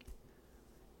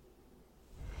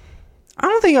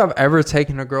don't think I've ever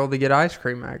taken a girl to get ice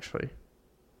cream, actually.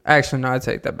 Actually, no, I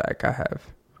take that back. I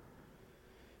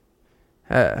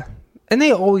have. And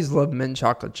they always love mint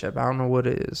chocolate chip. I don't know what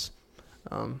it is.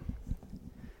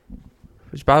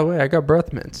 Which, by the way, I got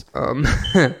breath mints.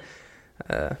 But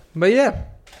yeah.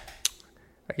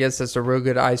 I guess that's a real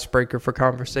good icebreaker for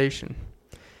conversation.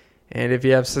 And if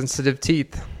you have sensitive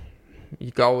teeth,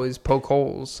 you can always poke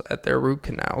holes at their root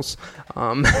canals.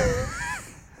 I'm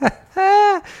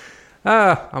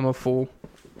a fool.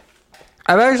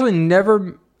 I've actually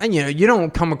never... And, you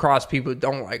don't come across people who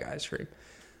don't like ice cream.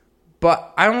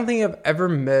 But I don't think I've ever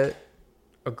met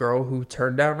a girl who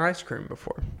turned down ice cream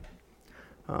before.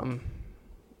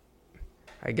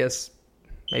 I guess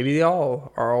maybe they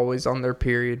all are always on their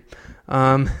period.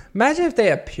 Imagine if they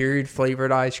have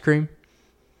period-flavored ice cream.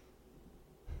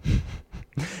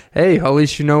 Hey, at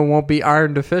least you know it won't be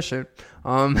iron deficient.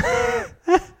 I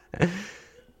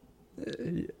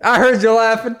heard you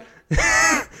laughing.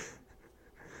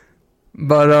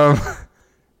 But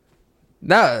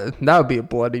that would be a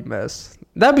bloody mess.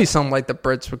 That'd be something like the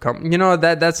Brits would come.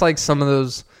 That's like some of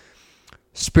those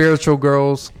spiritual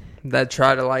girls that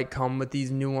try to like come with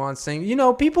these nuanced things.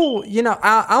 People,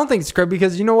 I don't think it's great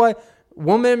because you know what?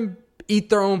 Women eat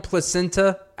their own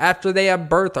placenta after they have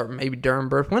birth or maybe during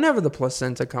birth, whenever the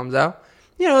placenta comes out.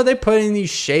 They put in these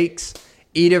shakes,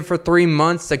 eat it for 3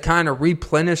 months to kind of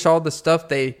replenish all the stuff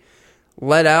they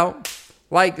let out.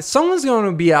 Like, someone's going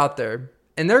to be out there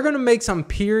and they're going to make some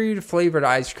period flavored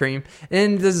ice cream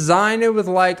and design it with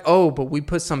like, but we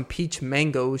put some peach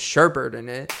mango sherbet in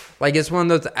it. Like it's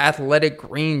one of those athletic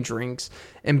green drinks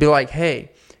and be like,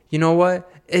 hey, you know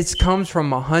what? It comes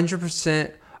from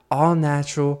 100% all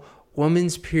natural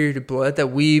woman's period blood that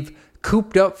we've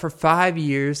cooped up for 5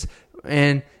 years.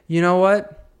 And you know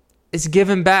what? It's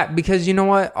given back because you know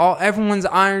what? Everyone's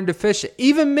iron deficient.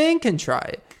 Even men can try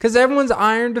it because everyone's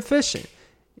iron deficient.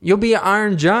 You'll be an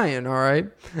iron giant, all right?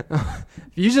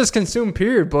 If you just consume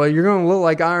period blood, you're going to look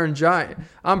like Iron Giant.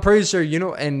 I'm pretty sure,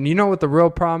 and you know what the real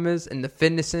problem is in the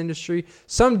fitness industry?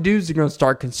 Some dudes are going to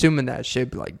start consuming that shit.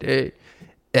 Be like, dude, it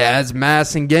adds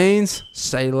mass and gains.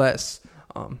 Say less.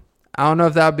 I don't know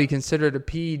if that would be considered a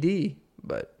PED,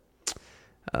 but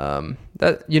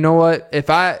that you know what? If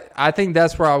I think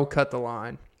that's where I would cut the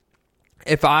line.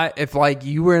 If like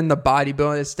you were in the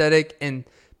bodybuilding aesthetic and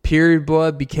period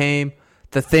blood became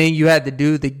the thing you had to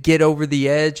do to get over the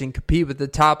edge and compete with the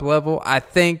top level, I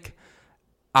think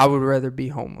I would rather be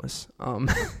homeless.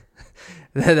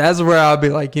 That's where I'll be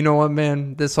like, you know what,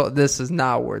 man, this is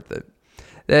not worth it.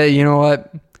 You know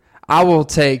what? I will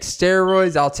take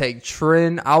steroids. I'll take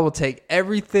Trin. I will take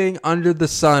everything under the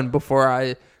sun before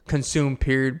I consume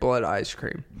period blood ice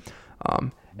cream.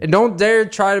 And don't dare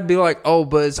try to be like,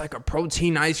 but it's like a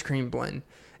protein ice cream blend.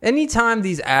 Anytime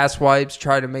these asswipes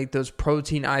try to make those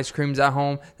protein ice creams at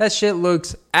home, that shit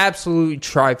looks absolutely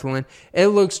trifling. It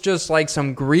looks just like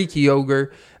some Greek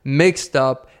yogurt mixed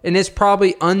up, and it's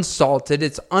probably unsalted.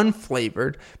 It's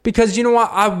unflavored because you know what?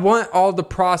 I want all the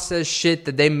processed shit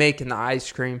that they make in the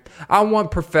ice cream. I don't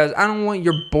want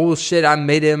your bullshit. I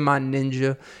made it in my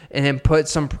Ninja and then put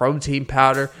some protein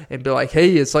powder and be like,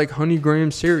 hey, it's like honey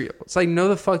graham cereal. It's like, no,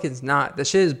 the fuck it's not. The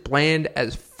shit is bland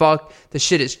as fuck. The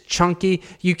shit is chunky.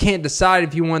 You can't decide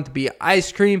if you want it to be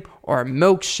ice cream or a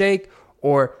milkshake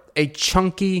or a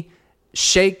chunky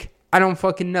shake. I don't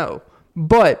fucking know.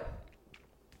 But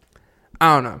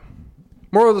I don't know.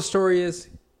 Moral of the story is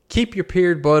keep your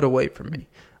period blood away from me.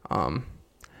 I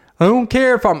don't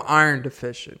care if I'm iron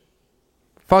deficient.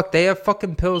 Fuck, they have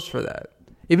fucking pills for that.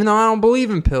 Even though I don't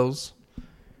believe in pills.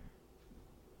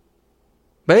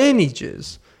 But any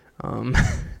jizz.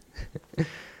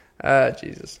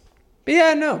 Jesus. But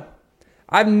yeah, no.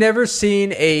 I've never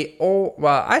seen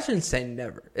I shouldn't say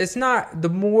never. It's not the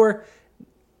more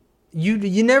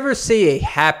you never see a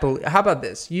happily, how about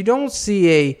this? You don't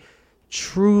see a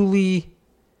truly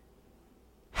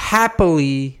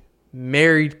happily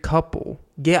married couple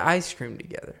get ice cream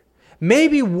together.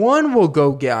 Maybe one will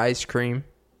go get ice cream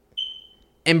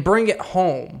and bring it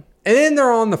home. And then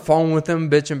they're on the phone with them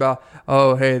bitching about,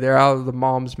 oh, hey, they're out of the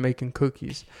mom's making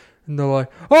cookies. And they're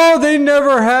like, oh, they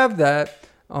never have that.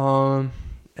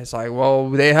 It's like, well,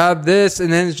 they have this,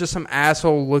 and then it's just some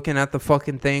asshole looking at the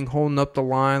fucking thing, holding up the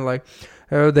line like,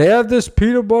 oh, they have this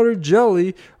peanut butter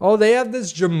jelly. Oh, they have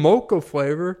this Jamocha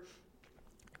flavor.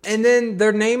 And then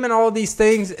they're naming all these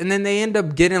things, and then they end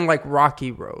up getting like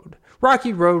Rocky Road.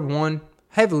 Rocky Road 1,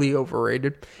 heavily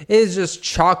overrated. It is just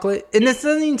chocolate, and it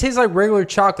doesn't even taste like regular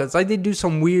chocolate. It's like they do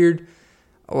some weird,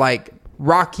 like,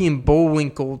 Rocky and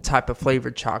Bullwinkle type of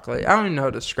flavored chocolate. I don't even know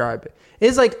how to describe it.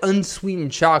 It's like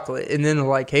unsweetened chocolate, and then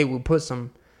like, hey, we put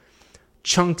some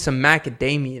chunks of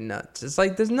macadamia nuts. It's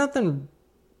like there's nothing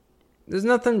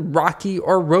rocky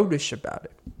or roadish about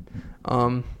it.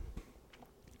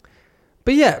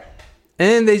 But yeah, and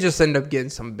then they just end up getting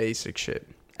some basic shit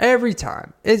every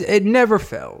time. It never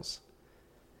fails.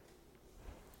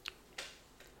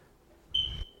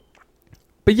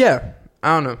 But yeah,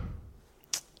 I don't know.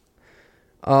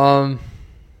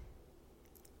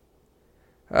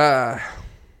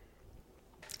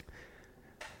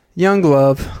 Young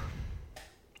love.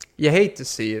 You hate to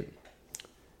see it.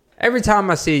 Every time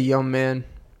I see a young man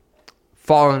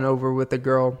falling over with a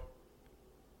girl,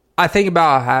 I think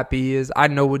about how happy he is. I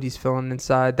know what he's feeling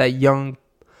inside. That young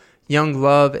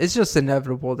love. It's just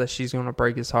inevitable that she's going to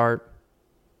break his heart.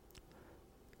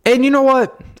 And you know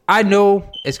what? I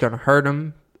know it's going to hurt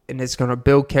him, and it's going to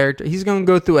build character. He's going to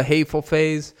go through a hateful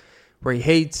phase where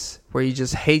he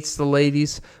just hates the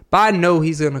ladies. But I know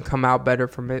he's going to come out better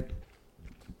from it.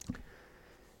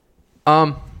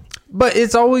 But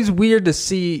it's always weird to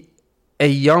see a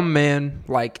young man,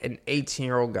 like an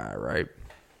 18-year-old guy, right?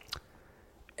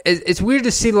 It's weird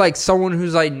to see like someone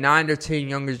who's like 9 or 10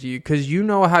 younger than you, because you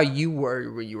know how you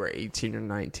were when you were 18 or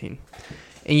 19.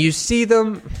 And you see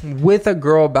them with a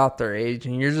girl about their age,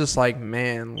 and you're just like,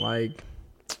 man, like,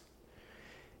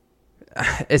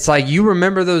 it's like you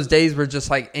remember those days where just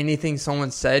like anything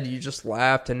someone said, you just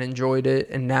laughed and enjoyed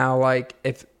it. And now, like,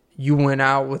 if you went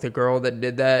out with a girl that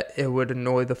did that, it would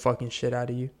annoy the fucking shit out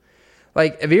of you.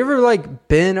 Like, have you ever like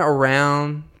been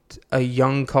around a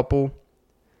young couple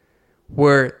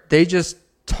where they just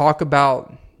talk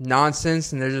about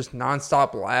nonsense and they're just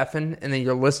nonstop laughing, and then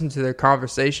you're listening to their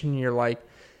conversation and you're like,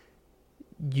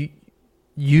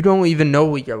 you don't even know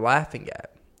what you're laughing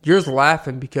at. You're just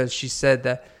laughing because she said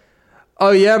that,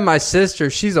 oh yeah, my sister,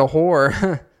 she's a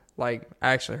whore. Like,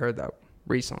 I actually heard that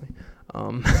recently.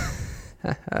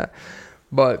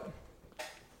 But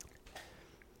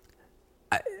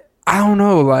I don't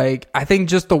know, like, I think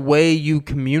just the way you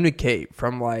communicate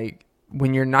from like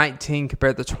when you're 19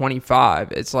 compared to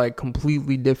 25, it's like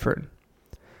completely different.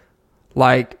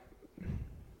 Like,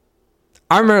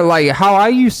 I remember like how I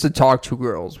used to talk to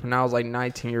girls when I was like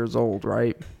 19 years old,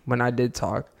 right? When I did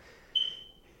talk.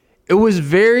 It was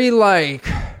very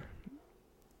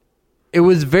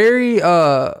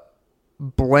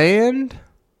bland,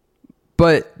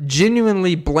 but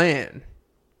genuinely bland.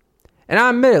 And I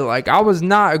admit it, like, I was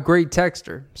not a great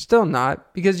texter. Still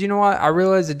not, because you know what? I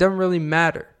realized it doesn't really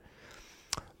matter.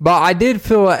 But I did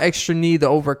feel an extra need to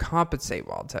overcompensate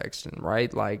while texting,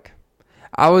 right? Like,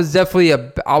 I would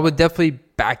definitely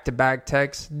back-to-back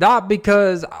text. Not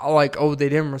because, like, oh, they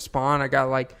didn't respond. I got,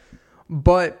 like,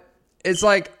 but it's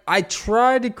like I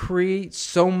tried to create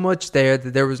so much there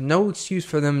that there was no excuse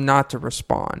for them not to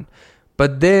respond.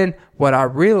 But then what I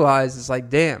realized is like,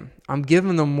 damn, I'm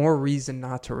giving them more reason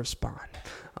not to respond.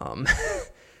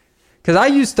 Because I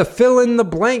used to fill in the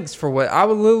blanks for what I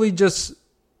would literally just...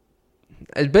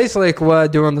 It's basically like what I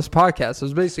do on this podcast. It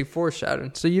was basically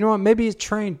foreshadowing. So you know what? Maybe it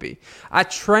trained me. I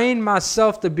trained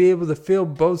myself to be able to feel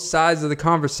both sides of the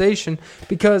conversation,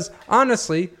 because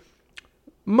honestly,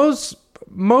 most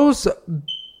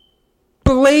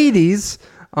ladies,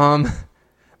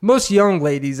 most young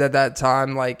ladies at that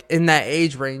time, like in that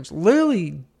age range,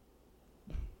 literally,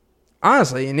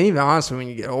 honestly, and even honestly when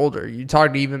you get older, you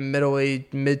talk to even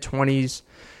middle-aged, mid-20s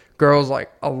girls, like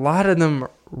a lot of them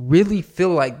really feel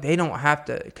like they don't have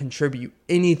to contribute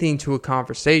anything to a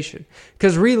conversation,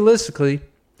 because realistically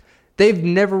they've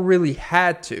never really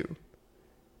had to,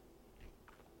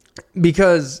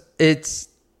 because it's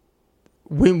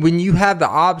when you have the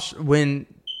option, when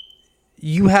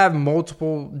you have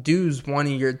multiple dudes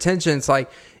wanting your attention, it's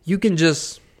like you can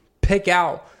just pick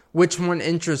out which one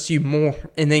interests you more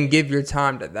and then give your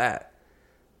time to that.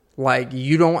 Like,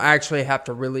 you don't actually have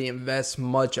to really invest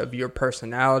much of your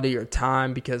personality or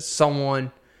time, because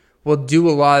someone will do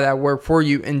a lot of that work for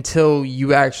you until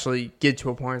you actually get to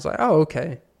a point. It's like, oh,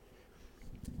 okay.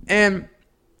 And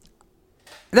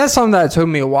that's something that took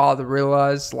me a while to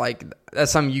realize. Like,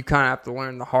 that's something you kind of have to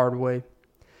learn the hard way.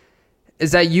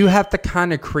 Is that you have to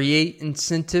kind of create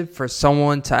incentive for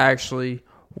someone to actually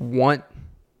want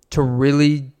to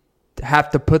really have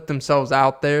to put themselves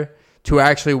out there to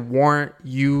actually warrant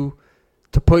you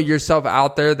to put yourself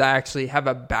out there, that actually have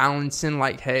a balance in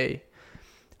like, hey,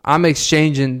 I'm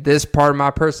exchanging this part of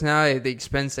my personality at the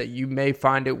expense that you may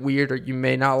find it weird or you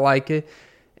may not like it.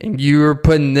 And you're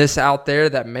putting this out there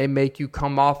that may make you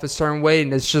come off a certain way.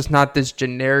 And it's just not this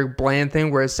generic bland thing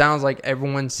where it sounds like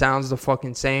everyone sounds the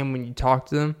fucking same when you talk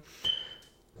to them.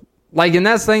 Like, and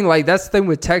that's the thing, like, that's the thing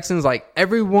with Texans. Like,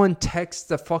 everyone texts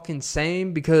the fucking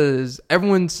same because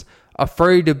everyone's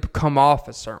afraid to come off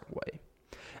a certain way.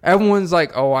 Everyone's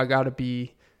like, oh, I got to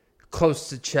be close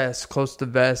to chest, close to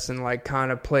vest, and like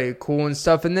kind of play it cool and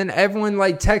stuff. And then everyone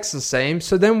like texts the same.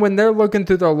 So then when they're looking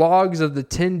through the logs of the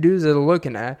 10 dudes that they're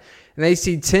looking at, and they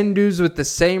see 10 dudes with the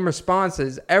same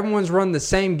responses, everyone's run the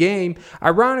same game.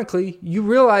 Ironically, you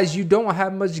realize you don't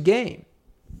have much game.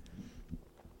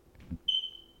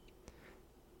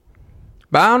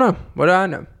 But I don't know. What do I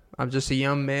know? I'm just a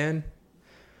young man,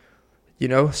 you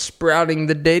know, sprouting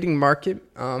the dating market.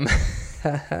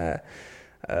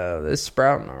 This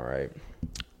sprouting all right.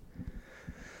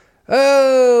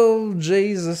 Oh,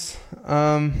 Jesus.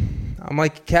 I'm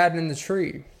like a cat in the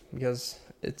tree because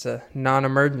it's a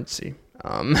non-emergency.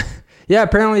 Yeah,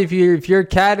 apparently if you're a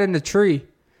cat in the tree,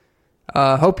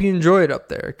 hope you enjoy it up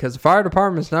there because the fire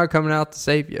department's not coming out to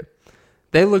save you.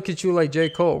 They look at you like J.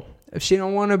 Cole. If she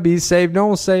don't want to be saved,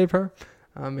 don't save her.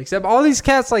 Except all these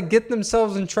cats like get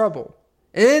themselves in trouble.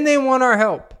 And then they want our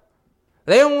help.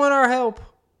 They don't want our help.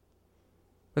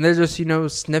 When they're just, you know,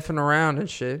 sniffing around and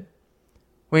shit.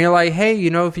 When you're like, hey, you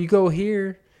know, if you go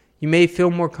here, you may feel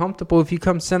more comfortable. If you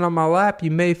come sit on my lap,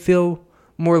 you may feel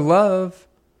more love.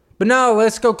 But no,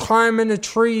 let's go climb in the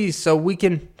trees so we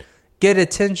can get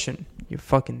attention. You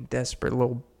fucking desperate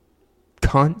little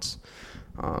cunts.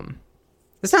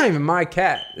 It's not even my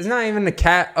cat. It's not even the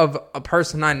cat of a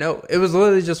person I know. It was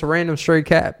literally just a random stray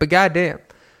cat. But goddamn.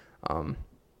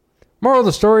 Moral of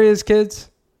the story is, kids,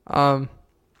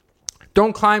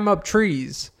 don't climb up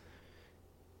trees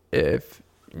if,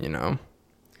 you know,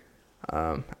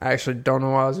 I actually don't know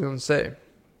what I was going to say.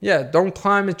 Yeah, don't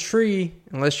climb a tree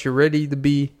unless you're ready to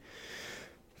be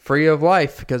free of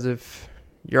life. Because if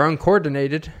you're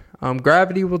uncoordinated,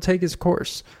 gravity will take its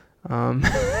course.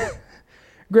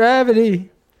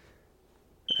 Gravity.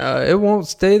 It won't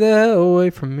stay the hell away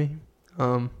from me.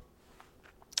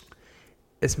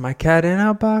 Is my cat in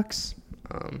a box?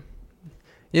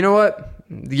 You know what?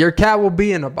 Your cat will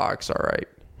be in a box, all right.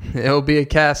 It'll be a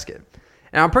casket.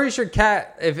 And I'm pretty sure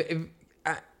cat, if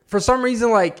for some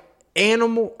reason, like,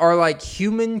 animal or, like,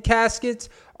 human caskets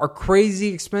are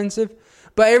crazy expensive.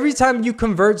 But every time you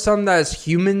convert something that as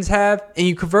humans have and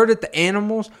you convert it to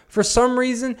animals, for some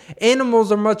reason,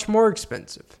 animals are much more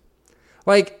expensive.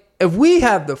 Like, if we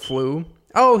have the flu,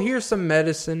 oh, here's some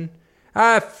medicine.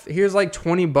 Here's like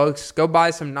 $20. Go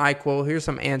buy some NyQuil. Here's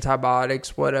some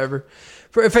antibiotics, whatever.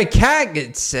 If a cat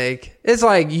gets sick, it's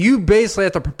like you basically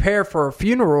have to prepare for a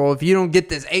funeral if you don't get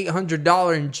this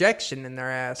 $800 injection in their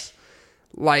ass.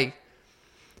 Like,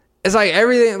 it's like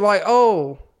everything, like,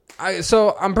 oh,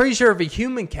 so I'm pretty sure if a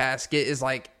human casket is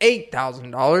like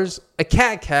 $8,000, a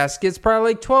cat casket's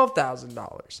probably like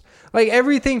 $12,000. Like,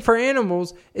 everything for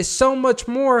animals is so much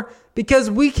more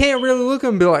because we can't really look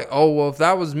and be like, oh, well, if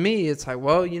that was me, it's like,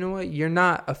 well, you know what? You're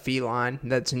not a feline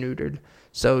that's neutered.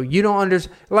 So you don't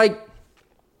understand. Like,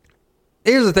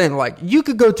 here's the thing. Like, you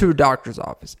could go to a doctor's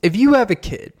office. If you have a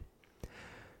kid,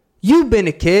 you've been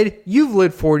a kid, you've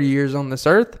lived 40 years on this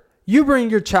earth. You bring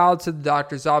your child to the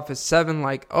doctor's office 7,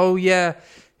 like, oh, yeah,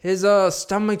 his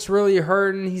stomach's really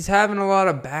hurting. He's having a lot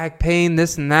of back pain,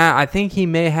 this and that. I think he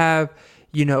may have,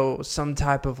 you know, some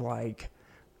type of, like,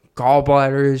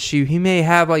 gallbladder issue. He may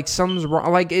have, like, something's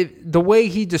wrong. Like, the way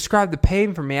he described the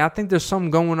pain for me, I think there's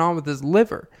something going on with his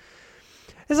liver.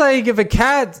 It's like if a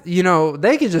cat, you know,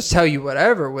 they could just tell you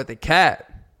whatever with a cat.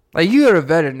 Like, you go to a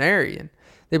veterinarian.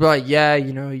 They'd be like, yeah,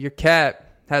 you know, your cat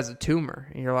has a tumor.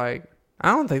 And you're like, I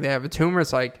don't think they have a tumor.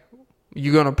 It's like,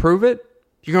 you going to prove it?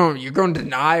 You're going to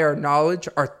deny our knowledge,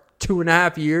 our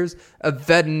 2.5 years of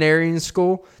veterinarian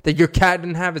school, that your cat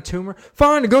didn't have a tumor?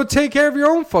 Fine, go take care of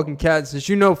your own fucking cat since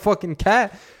you know fucking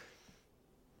cat.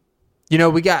 You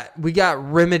know, we got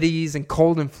remedies and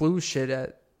cold and flu shit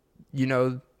at, you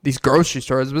know, these grocery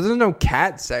stores, but there's no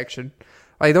cat section.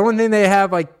 Like, the only thing they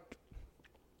have, like,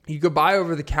 you could buy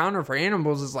over the counter for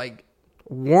animals is, like,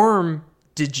 worm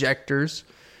dejectors.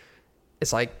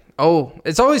 It's like, oh,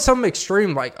 it's always something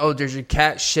extreme, like, oh, does your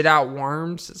cat shit out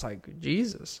worms? It's like,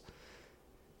 Jesus.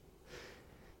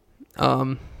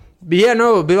 But yeah,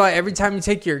 no, it'd be like every time you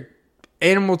take your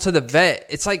animal to the vet,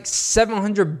 it's like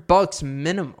 $700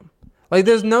 minimum. Like,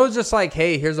 there's no just like,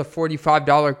 hey, here's a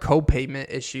 $45 co-payment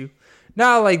issue.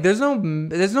 No, like there's no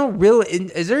real.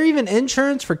 Is there even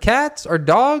insurance for cats or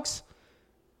dogs?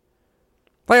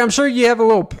 Like I'm sure you have a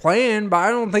little plan, but I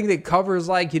don't think it covers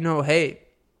like hey,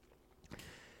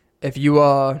 if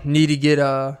you need to get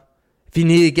an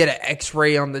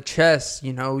X-ray on the chest,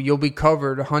 you'll be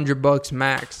covered $100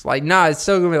 max. Like nah, it's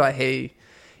still gonna be like hey,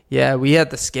 yeah, we had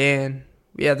to scan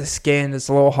this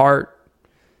little heart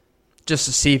just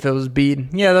to see if it was beating.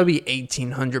 Yeah, that'll be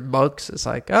 $1,800. It's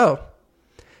like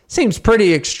seems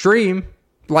pretty extreme.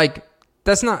 Like,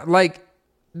 that's not, like,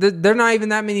 they're not even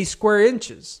that many square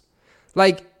inches.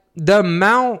 Like, the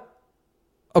amount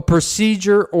a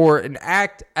procedure or an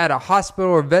act at a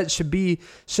hospital or vet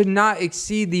should not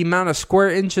exceed the amount of square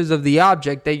inches of the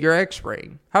object that you're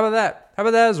x-raying. How about that? How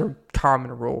about that as a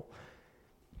common rule?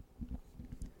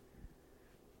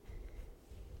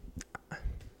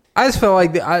 I just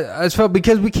felt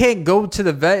because we can't go to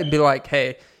the vet and be like,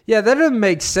 hey, yeah, that doesn't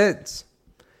make sense.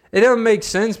 It doesn't make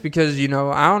sense because, I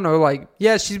don't know, like,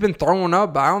 yeah, she's been throwing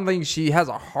up, but I don't think she has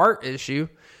a heart issue.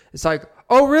 It's like,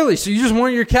 oh, really? So you just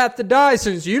want your cat to die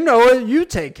since you know it, you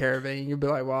take care of it. And you'll be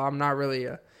like, well, I'm not really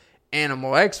a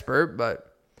animal expert,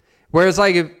 but whereas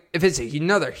like if it's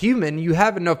another human, you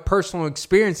have enough personal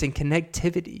experience and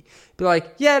connectivity. Be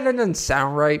like, yeah, that doesn't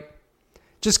sound right.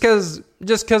 Just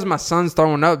because my son's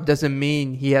throwing up doesn't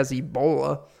mean he has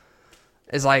Ebola.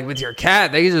 It's like with your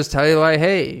cat, they can just tell you like,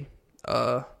 hey,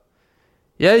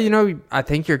 yeah, I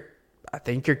think your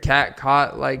cat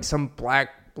caught like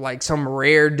some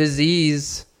rare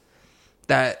disease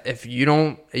that if you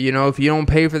don't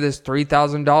pay for this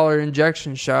 $3,000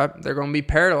 injection shot, they're going to be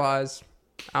paralyzed.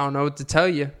 I don't know what to tell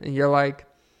you. And you're like,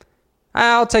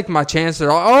 I'll take my chance.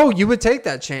 Oh, you would take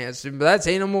that chance. But that's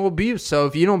animal abuse. So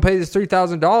if you don't pay this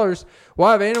 $3,000, we'll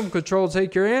have animal control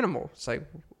take your animal. It's like,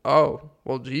 oh,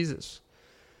 well, Jesus.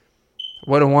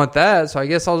 Wouldn't want that, so I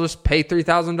guess I'll just pay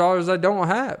 $3,000 I don't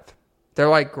have. They're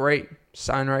like, great,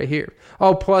 sign right here.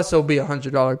 Oh, plus it'll be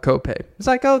 $100 copay. It's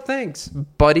like, oh, thanks,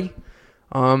 buddy.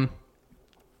 But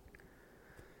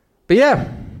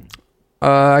yeah,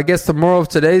 I guess the moral of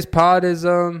today's pod is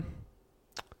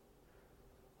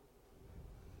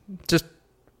just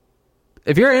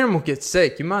if your animal gets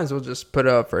sick, you might as well just put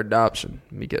it up for adoption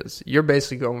because you're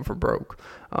basically going for broke.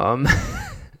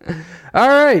 All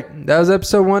right, that was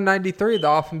episode 193 of the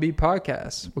Often Beat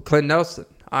Podcast with Clint Nelson.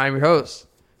 I'm your host,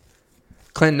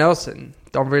 Clint Nelson.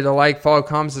 Don't forget to like, follow,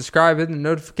 comment, subscribe, hit the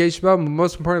notification bell, but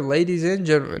most important, ladies and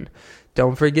gentlemen,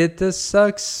 don't forget to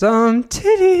suck some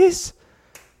titties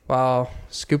while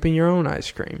scooping your own ice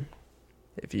cream,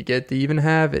 if you get to even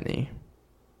have any.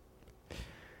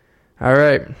 All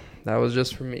right, that was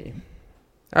just for me.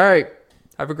 All right,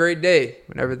 have a great day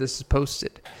whenever this is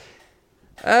posted.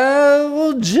 Oh,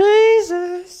 well,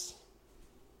 Jesus.